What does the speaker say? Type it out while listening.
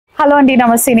Hello అండి,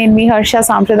 నమస్తే. నేను మీ హర్ష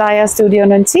సాంప్రదాయ స్టూడియో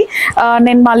నుంచి.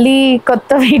 నేను మళ్ళీ కొత్త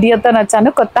వీడియోతో వచ్చాను.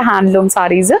 కొత్త హ్యాండ్లూమ్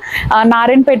సారీస్,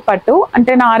 నారాయణపేట్ పట్టు.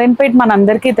 అంటే నారాయణపేట్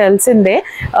మనందరికీ తెలిసిందే,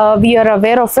 we are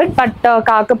aware of it. But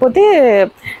కాకపోతే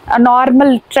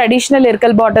నార్మల్ ట్రెడిషనల్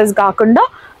ఇర్కల్ బార్డర్స్ కాకుండా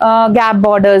గ్యాప్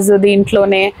బార్డర్స్,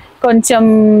 దీంట్లోనే కొంచెం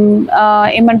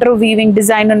ఏమంటారు వీవింగ్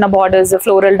డిజైన్ ఉన్న బార్డర్స్,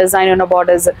 ఫ్లోరల్ డిజైన్ ఉన్న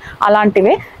బార్డర్స్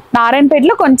అలాంటివే.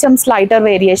 నారాయణపేటలో కొంచెం స్లైటర్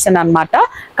వేరియేషన్ అనమాట.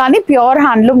 కానీ ప్యూర్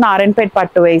హ్యాండ్లూమ్ నారాయణపేట్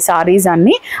పట్టు ఈ saris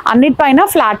అన్నిటిపైన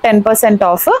flat 10%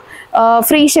 of.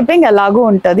 Free shipping ఎలాగూ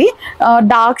ఉంటుంది.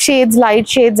 డార్క్ షేడ్స్, లైట్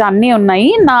షేడ్స్ అన్నీ ఉన్నాయి.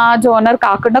 నా జోనర్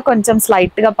కాకుండా కొంచెం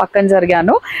స్లైట్గా పక్కన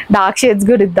జరిగాను, డార్క్ షేడ్స్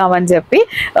కూడా ఇద్దామని చెప్పి.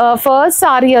 ఫస్ట్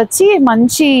సారీ వచ్చి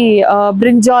మంచి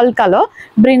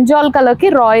బ్రింజాల్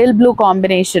కలర్కి రాయల్ బ్లూ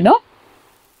కాంబినేషను.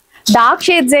 డార్క్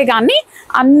షేడ్సే కానీ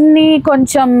అన్ని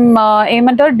కొంచెం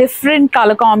ఏమంటారు డిఫరెంట్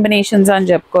కలర్ కాంబినేషన్స్ అని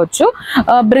చెప్పుకోవచ్చు.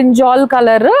 బ్రింజాల్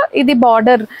కలర్, ఇది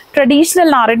బార్డర్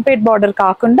ట్రెడిషనల్ నారాయణపేట్ బార్డర్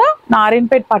కాకుండా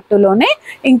నారాయణపేట్ పట్టులోనే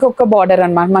ఇంకొక బార్డర్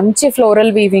అనమాట. మంచి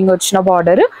ఫ్లోరల్ వీవింగ్ వచ్చిన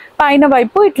బార్డర్. పైన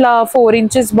వైపు ఇట్లా 4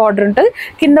 inches బార్డర్ ఉంటుంది,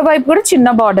 కింద వైపు కూడా చిన్న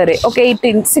బార్డరే, ఒక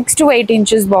 6 to 8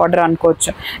 inches బార్డర్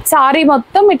అనుకోవచ్చు. సారీ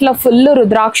మొత్తం ఇట్లా ఫుల్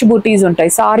రుద్రాక్ష బూటీస్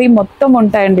ఉంటాయి. సారీ మొత్తం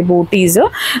ఉంటాయండి బూటీస్.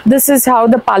 దిస్ ఇస్ హౌ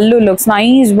ద పల్లు లుక్స్.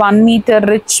 నైస్ 1 meter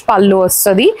రిచ్ పల్లు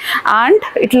వస్తుంది అండ్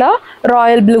ఇట్లా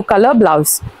royal blue colour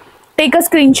blouse. Take a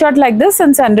screenshot like this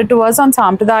and send it to us on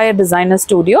Sampradaya Designer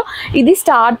Studio. ఇది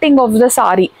starting of the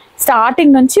sorry.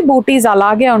 Starting నుంచి బూటీస్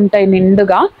అలాగే ఉంటాయి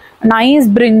నిండుగా. Nice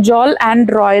brinjal and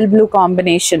royal blue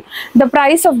combination. The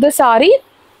price of the sorry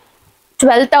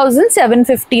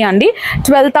 12,750 అండి.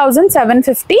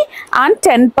 12,750 and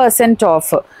 10% off.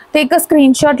 Take a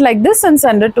screenshot like this and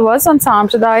send it to us on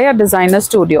Sampradaya Designer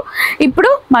Studio.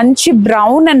 ఇప్పుడు మంచి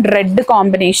brown and red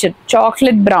combination,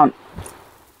 chocolate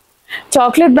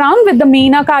brown with the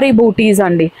meenakari బూటీస్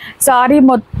అండి. Sorry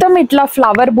మొత్తం ఇట్లా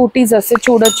flower బూటీస్ వస్తే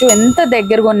చూడొచ్చు ఎంత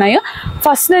దగ్గరగా ఉన్నాయో.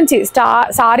 ఫస్ట్ నుంచి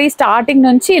సారీ స్టార్టింగ్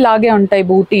నుంచి ఇలాగే ఉంటాయి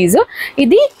బూటీస్.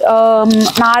 ఇది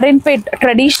నారాయణపేట్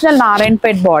ట్రెడిషనల్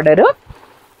నారాయణపేట్ బార్డర్.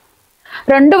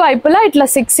 రెండు వైపులా ఇట్లా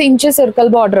 6 inches సర్కిల్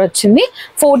బార్డర్ వచ్చింది.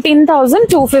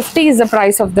 14,250 is the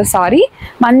price of the sorry.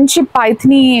 మంచి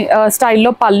పైథనీ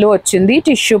స్టైల్లో పళ్ళు వచ్చింది,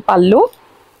 టిష్యూ పళ్ళు.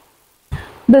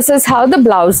 This is how the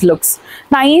blouse looks.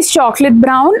 Nice chocolate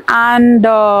brown and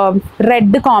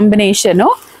red combination.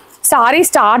 Saree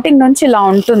starting nunchi ila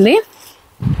untundi.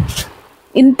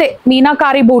 ఇంతే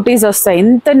మీనాకారి బూటీస్ వస్తాయి,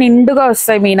 ఇంత నిండుగా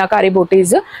వస్తాయి మీనాకారి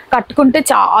బూటీస్. కట్టుకుంటే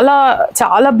చాలా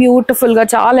చాలా బ్యూటిఫుల్గా,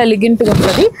 చాలా ఎలిగెంట్గా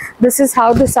ఉంటుంది. This is how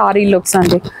the sorry looks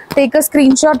అండి. Take a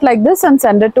screen shot like this and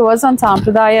send it to us on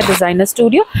Sampradaya Designer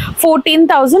Studio.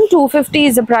 14,250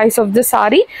 is the price of the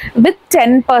saree with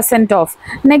 10% off.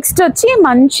 Next వచ్చి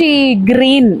మంచి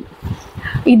గ్రీన్,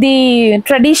 ఇది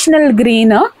traditional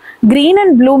green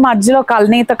and blue మధ్యలో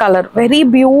కల్నేత colour, very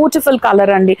beautiful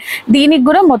colour అండి. దీనికి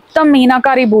కూడా మొత్తం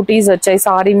మీనాకారి బూటీస్ వచ్చాయి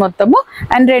sorry మొత్తము.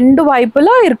 అండ్ రెండు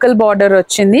వైపులో ఇర్కల్ బార్డర్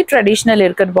వచ్చింది, ట్రెడిషనల్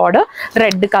ఇర్కల్ బార్డర్,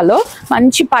 రెడ్ కలర్.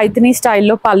 మంచి పైథనీ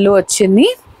స్టైల్లో పళ్ళు వచ్చింది.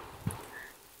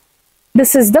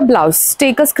 This is the blouse.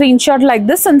 Take a screenshot like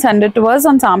this and send it to us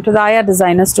on Sampradaya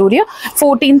Designer Studio.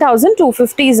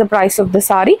 14,250 is the price of the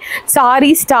saree.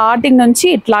 Saree starting nunchi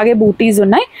itlage booties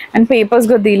unnai and papers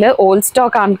go dile. Old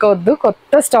stock ankoddu,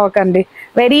 kotta stock andi,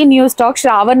 very new stock.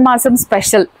 Shravan masam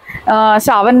special.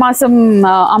 Shravan masam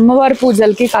అమ్మవారి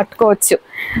పూజలకి కట్టుకోవచ్చు.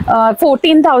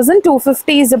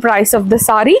 14,250 is the price of the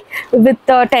saree with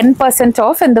 10%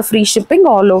 off and the free shipping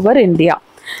all over India.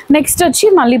 Next వచ్చి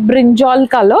మళ్ళీ brinjal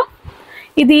colour.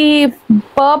 ఇది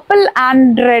purple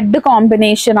and red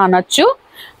combination అనొచ్చు.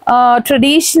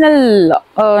 Traditional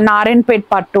Narayanpet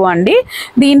పట్టు అండి.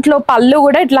 దీంట్లో పళ్ళు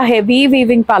కూడా ఇట్లా హెవీ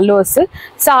వీవింగ్ పళ్ళు వస్తుంది.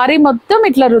 సారీ మొత్తం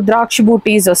ఇట్లా రుద్రాక్ష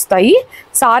బూటీస్ వస్తాయి.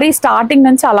 సారీ స్టార్టింగ్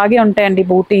నుంచి అలాగే ఉంటాయండి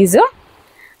బూటీస్.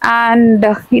 అండ్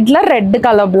ఇట్లా red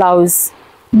colour blouse.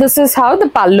 This is how the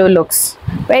పళ్ళు లుక్స్.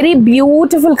 వెరీ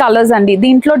బ్యూటిఫుల్ కలర్స్ అండి.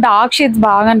 దీంట్లో డార్క్ షేడ్స్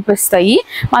బాగా అనిపిస్తాయి,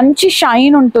 మంచి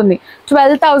షైన్ ఉంటుంది.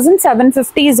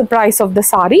 12,750 is the price of the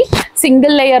saree.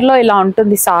 Single లేయర్లో ఇలా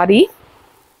ఉంటుంది sorry.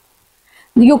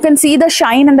 You can see the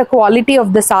shine and the quality of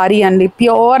the saree and the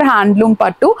pure handloom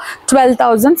pattu.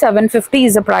 12,750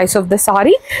 is the price of the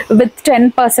saree with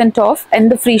 10% off and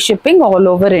the free shipping all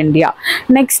over India.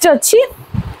 Next వచ్చి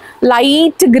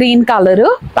light green colour,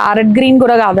 parrot green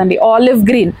కూడా కాదండి, olive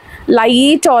green,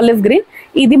 light olive green.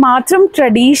 ఇది మాత్రం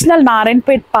traditional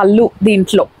Narayanpet పళ్ళు.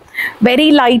 దీంట్లో very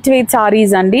light weight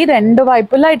saris అండి. రెండు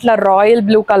వైపులా ఇట్లా రాయల్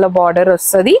బ్లూ కలర్ బార్డర్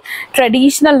వస్తుంది,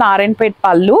 ట్రెడిషనల్ నారాయణపేట్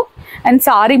పళ్ళు. అండ్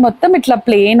సారీ మొత్తం ఇట్లా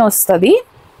ప్లెయిన్ వస్తుంది.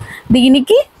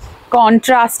 దీనికి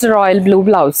contrast royal blue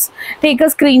blouse. Take a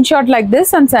screenshot like this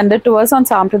and send it to us on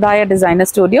Sampradaya Designer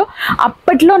Studio.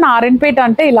 అప్పట్లో నారాయణపేట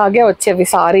అంటే ఇలాగే వచ్చేవి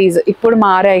sarees. ఇప్పుడు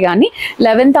మారాయి కానీ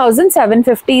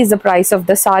 11,750 is the price of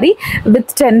the saree with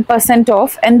 10%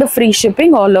 off and the free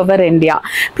shipping all over India.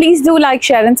 Please do like,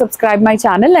 share and subscribe my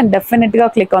channel and definitely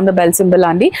click on the bell symbol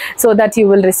andi so that you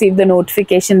will receive the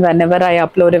notification whenever I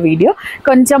upload a video.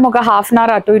 కొంచెం ఒక half an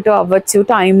hour అటు ఇటు అవ్వచ్చు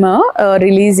time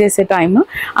release చేసే time,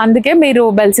 అందుకే మీరు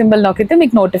bell symbol నొక్కితే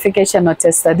మీకు నోటిఫికేషన్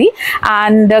వచ్చేస్తుంది.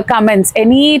 And comments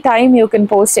any time you can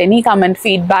post any comment,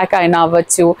 feedback అయినా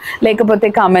అవ్వచ్చు లేకపోతే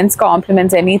comments,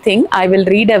 compliments, anything. I will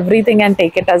read everything and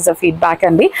take it as a feedback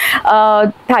అండి.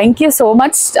 Thank you so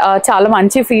much. చాలా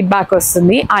మంచి ఫీడ్బ్యాక్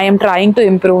వస్తుంది. I'm trying to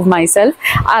improve my self.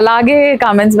 అలాగే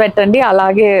comments పెట్టండి,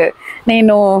 అలాగే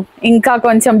నేను ఇంకా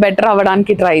కొంచెం బెటర్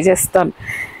అవ్వడానికి ట్రై చేస్తాను.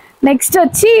 నెక్స్ట్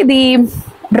వచ్చి ఇది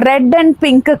red and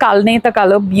pink కల్నేత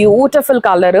colour, beautiful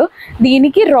colour.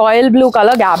 దీనికి royal blue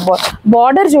colour gap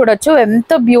border చూడొచ్చు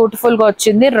ఎంత బ్యూటిఫుల్ గా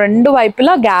వచ్చింది. రెండు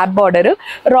వైపులా gap border,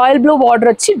 royal blue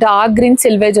border వచ్చి డార్క్ గ్రీన్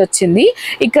సిల్వేజ్ వచ్చింది.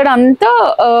 ఇక్కడ అంతా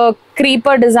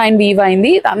క్రీపర్ డిజైన్ వీవ్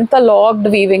అయింది, అంతా లాక్డ్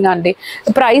వీవింగ్ అండి.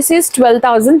 Price is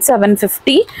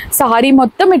 12,750. సారీ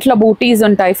మొత్తం ఇట్లా బూటీస్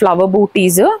ఉంటాయి, ఫ్లవర్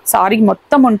బూటీస్ సారీ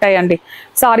మొత్తం ఉంటాయండి.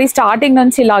 సారీ స్టార్టింగ్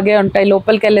నుంచి ఇలాగే ఉంటాయి,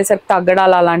 లోపలికి వెళ్ళేసరికి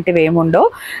తగ్గడాలు అలాంటివి ఏముండవు.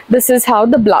 This is how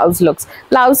the blouse looks.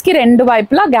 Blouse కి రెండు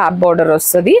వైపులా గ్యాప్ బార్డర్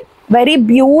వస్తుంది. Very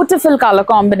beautiful color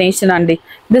combination andi.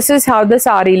 This is how the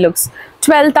saree looks.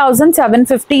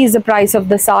 12,750 is the price of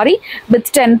the saree with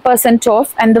 10% off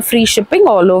and the free shipping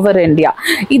all over India.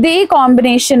 Ide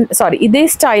combination, sorry, ide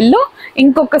style lo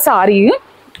inkoka saree,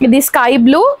 idi sky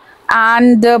blue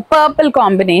and purple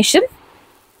combination.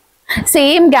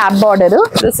 Same gap border.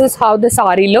 This is how the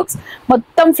sorry looks.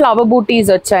 మొత్తం flower బూటీస్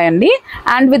వచ్చాయండి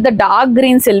and with the dark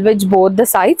green సిల్వేజ్ both the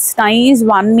sides. Nice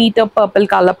 1 meter purple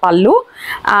colour పల్లు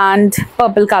and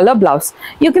purple colour blouse.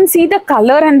 You can see the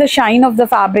colour and the shine of the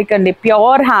fabric అండి.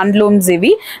 Pure handlooms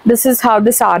ఇవి. This is how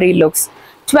the sorry looks.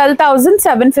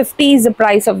 12,750 is the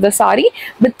price of the saree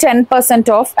with 10%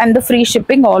 off and the free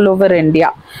shipping all over India.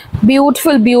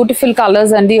 Beautiful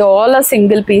colors and all are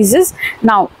single pieces.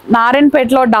 Now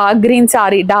Narayanpet lo dark green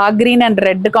saree, dark green and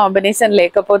red combination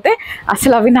lekapothe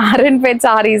asalu avi Narayanpet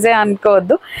sarees e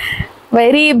anukodu.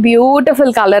 Very beautiful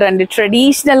color and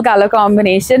traditional color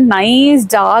combination. Nice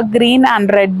dark green and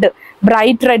red,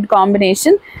 bright red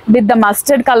combination with the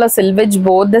mustard color silvage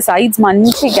both the sides.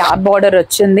 మంచి gap border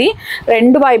వచ్చింది.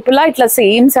 రెండు వైపులా ఇట్లా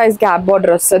same size gap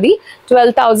border వస్తుంది.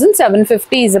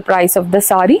 12,750 is the price of the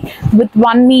saree with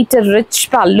 1 meter rich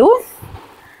pallu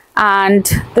and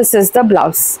this is the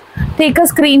blouse. Take a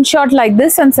screenshot like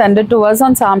this and send it to us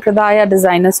on Sampradaya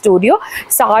Designer Studio.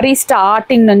 Saree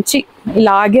starting nunchi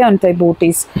ilage untayi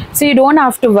booties, so you don't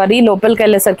have to worry lopalki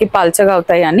ellesariki palchaga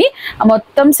avutayi ani.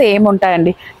 Mottam same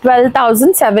untayandi.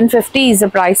 12,750 is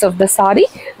the price of the saree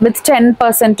with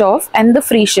 10% off and the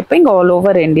free shipping all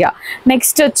over India.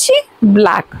 Next vachi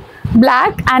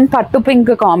black and pattu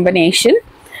pink combination.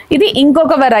 ఇది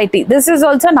ఇంకొక variety. This is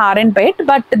also Narayanpet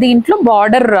but దీంట్లో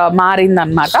border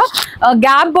మారిందనమాట.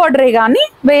 Gap బార్డరే కానీ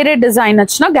వేరే design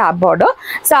వచ్చిన gap border.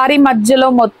 Sorry మధ్యలో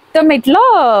మొత్తం ఇట్లా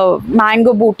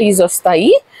mango బూటీస్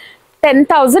వస్తాయి.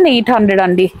 10,800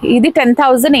 అండి. ఇది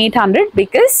 10,800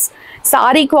 బికాస్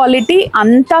సారీ క్వాలిటీ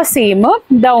అంతా same.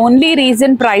 The only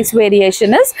reason price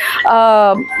variation is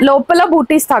లోపల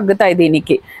బూటీస్ తగ్గుతాయి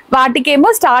దీనికి. వాటికేమో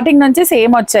స్టార్టింగ్ నుంచి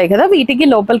సేమ్ వచ్చాయి కదా, వీటికి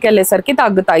లోపలికి వెళ్ళేసరికి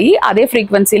తగ్గుతాయి, అదే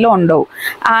ఫ్రీక్వెన్సీలో ఉండవు.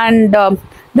 And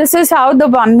this is how the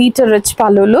 1 meter rich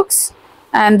పల్లు looks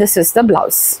and this is the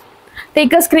blouse.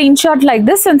 Take a screenshot like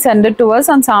this and send it to us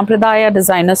on Sampradaya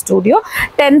Designer Studio.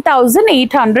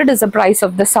 10,800 is the price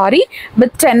of the saree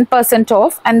with 10%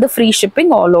 off and the free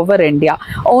shipping all over India.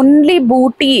 Only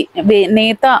booty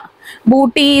neta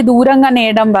booty duranga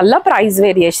nedam valla price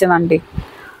variation andi.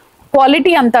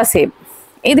 Quality anta same.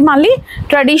 ఇది మళ్ళీ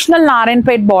traditional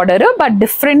Narayanpet border but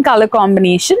different colour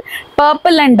combination.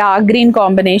 Purple and dark green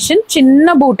combination. చిన్న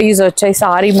బూటీస్ వచ్చాయి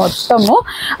sorry మొత్తము,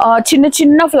 చిన్న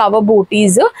చిన్న flower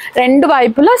బూటీస్. రెండు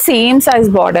వైపులా same size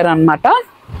border అనమాట.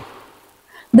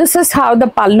 దిస్ ఇస్ హౌ ద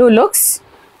పల్లు looks.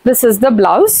 This is the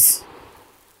blouse.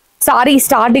 Sorry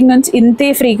starting నుంచి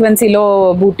ఇంతే ఫ్రీక్వెన్సీలో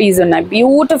బూటీస్ ఉన్నాయి.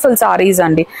 బ్యూటిఫుల్ సారీస్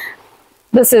అండి.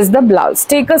 This is the blouse.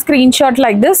 Take a screenshot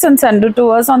like this and send it to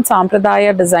us on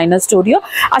Sampradaya Designer Studio.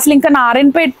 Asli inka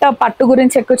Narayanpet pattu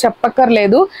gurinchi ekku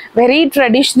cheppakkarledu. Very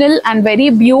traditional and very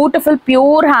beautiful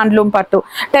pure handloom pattu.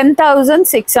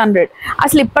 10,600.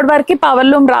 Asli ippadvariki power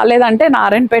loom raledante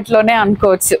Narayanpet lone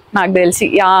ankochu naaku telisi.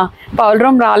 Yeah, power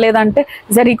loom raledante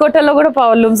Zarikotalo kuda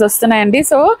power looms vastunayandi.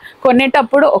 So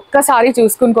కొనేటప్పుడు ఒక్కసారి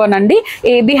చూసుకుని కొనండి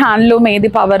ఏది handloom ఏది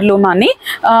power loom అని.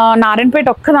 Narayanpet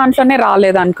ఒక్క దాంట్లోనే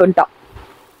రాలేదు అనుకుంటా.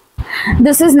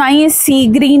 This is nice sea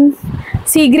green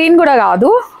kuda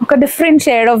kaadu oka different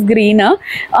shade of green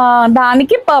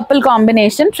daniki purple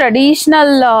combination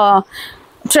traditional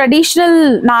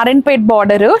Narayanpet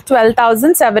border.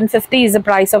 12,750 is the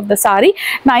price of the saree.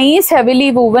 Nice heavily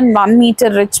woven 1 meter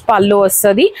rich pallu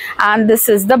vastadi and this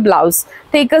is the blouse.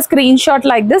 Take a screenshot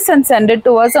like this and send it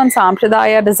to us on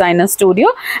Sampradaya Designer Studio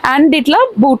and itla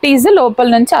booties lopal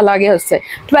nunchi alage vastayi.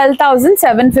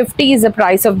 12,750 is the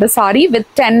price of the saree with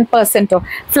 10% off,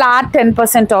 flat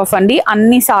 10% off andi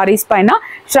anni sarees paina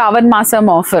Shravan Masam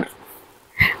offer.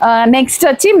 Next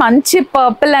వచ్చి మంచి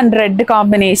purple and red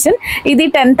combination. ఇది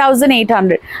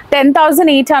 10,800.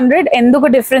 10,800 ఎందుకు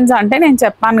difference అంటే నేను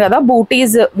చెప్పాను కదా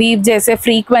బూటీస్ weave చేసే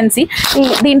frequency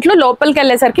దీంట్లో లోపలికి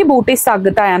వెళ్ళేసరికి బూటీస్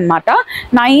తగ్గుతాయి అన్నమాట.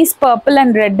 Nice purple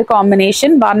and red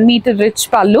combination. 1 metre rich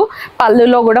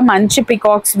పళ్ళులో కూడా మంచి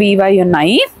పికాక్స్ వీవ్ అయి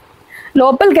ఉన్నాయి.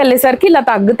 లోపలికి వెళ్ళేసరికి ఇలా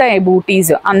తగ్గుతాయి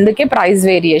బూటీస్ అందుకే price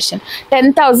variation.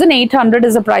 10,800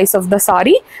 is the price of the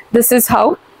saree. This is how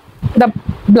the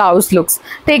blouse looks.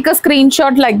 Take a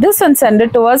screenshot like this and send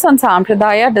it to us on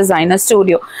Sampradaya Designer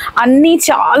Studio. Anni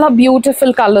chala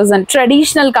beautiful colors and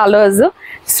traditional colors.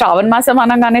 Shravan Masam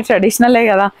anagane traditional e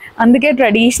kada అందుకే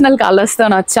traditional colours తో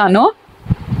వచ్చాను.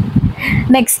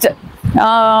 Next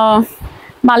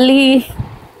మళ్ళీ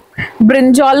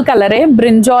brinjal కలరే,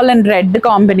 brinjal and red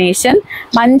combination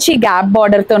మంచి gap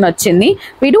border తో వచ్చింది.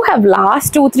 We do have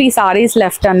lost 2-3 saris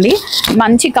left అండి.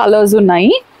 మంచి కలర్స్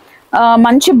ఉన్నాయి.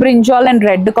 మంచి brinjal and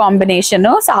red combination.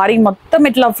 Sorry మొత్తం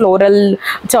ఇట్లా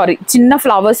చిన్న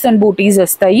ఫ్లవర్స్ అండ్ బూటీస్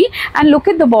వస్తాయి. And look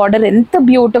at the border ఎంత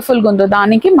బ్యూటిఫుల్గా ఉందో.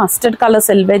 దానికి మస్టర్డ్ కలర్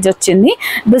సిల్వేజ్ వచ్చింది.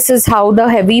 This is how the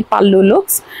heavy పల్లు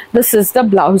looks. This is the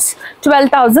blouse.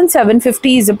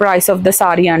 12,750 is the price of the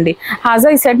saree అండి. యాజ్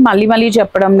ఐ సెడ్ మళ్ళీ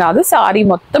చెప్పడం కాదు, సారీ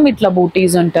మొత్తం ఇట్లా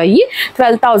బూటీస్ ఉంటాయి.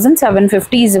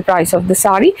 12,750 is the price of the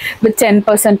saree with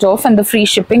 10% off and the free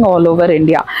shipping all over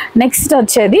India. Next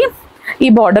వచ్చేది ఈ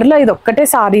బార్డర్లో ఇది ఒక్కటే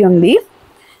సారీ ఉంది.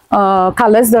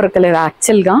 కలర్స్ దొరకలేదు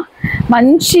యాక్చువల్గా.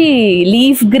 మంచి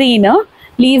లీఫ్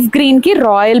గ్రీన్కి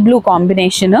royal blue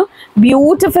combination.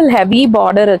 Beautiful heavy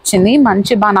border వచ్చింది.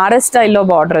 మంచి బనారస్ స్టైల్లో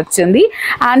బార్డర్ వచ్చింది.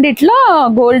 అండ్ ఇట్లా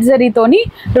గోల్డ్ జరీతోని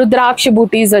రుద్రాక్ష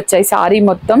బూటీస్ వచ్చాయి. సారీ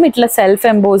మొత్తం ఇట్లా సెల్ఫ్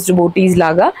ఎంబోస్డ్ బూటీస్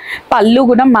లాగా. పళ్ళు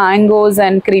కూడా మ్యాంగోస్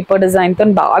అండ్ క్రీపర్ డిజైన్తో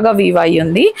బాగా వీవ్ అయ్యి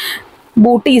ఉంది.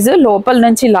 బూటీస్ లోపల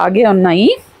నుంచి ఇలాగే ఉన్నాయి.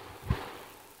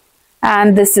 And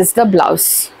this is the blouse.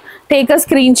 Take a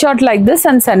screenshot like this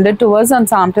and send it to us on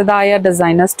Sampradaya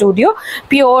Designer Studio.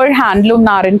 Pure handloom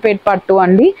Narayanpet Pattu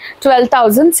andi.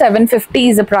 12,750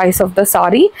 is the price of the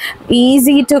saree.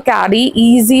 Easy to carry,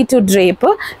 easy to drape.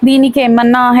 దీనికి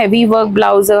ఏమన్నా heavy work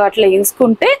blouse అట్లా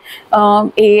వేసుకుంటే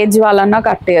age వాళ్ళన్నా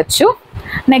కట్టేయచ్చు.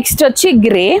 Next వచ్చి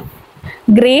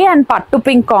grey and పట్టు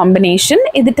pink combination.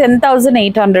 ఇది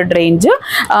 10,800 range.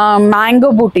 Mango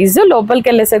బూటీస్ లోపలికి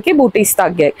వెళ్ళేసరికి బూటీస్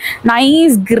తగ్గాయి.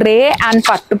 నైస్ గ్రే అండ్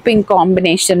పట్టు pink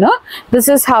combination. This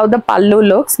is how the పల్లు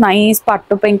లుక్స్. నైస్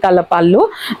పట్టు పింక్ కలర్ పల్లు.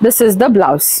 This is the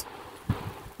blouse.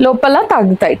 లోపల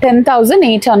తగ్గుతాయి.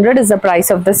 10,800 is the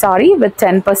price of the saree with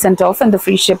 10% off and the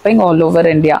free shipping all over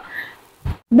India.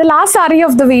 The last saree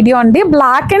of the video అండి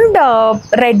black and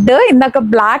red. ఇందాక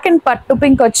black and పట్టు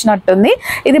pink వచ్చినట్టుంది.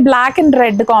 ఇది black and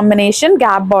red combination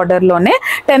gap border లోనే.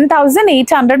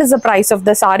 10,800 is the price of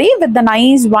the saree with the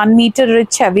nice 1 meter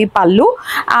rich heavy pallu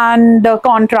and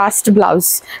contrast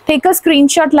blouse. Take a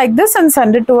screenshot like this and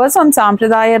send it to us on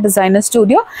Sampradaya Designer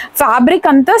Studio.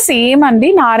 Fabric anta same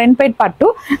అండి Narayanpet Pattu.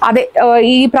 అదే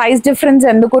ఈ price difference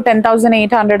ఎందుకు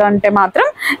 10,800 అంటే మాత్రం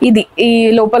ఇది ఈ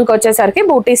లోపలికి వచ్చేసరికి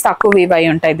బూటీస్ తక్కువ వీవ్ అయి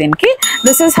ఉంటాయి దీనికి.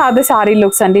 This is how the saree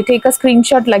looks అండి. Take a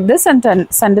screenshot like this and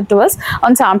send it to us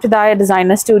on Sampradaya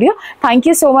Designer Studio. Thank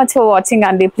you so much for watching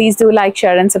అండి. Please do like,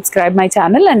 share and subscribe my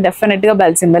channel and definitely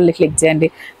bell symbol click చేయండి.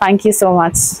 Thank you so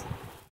much.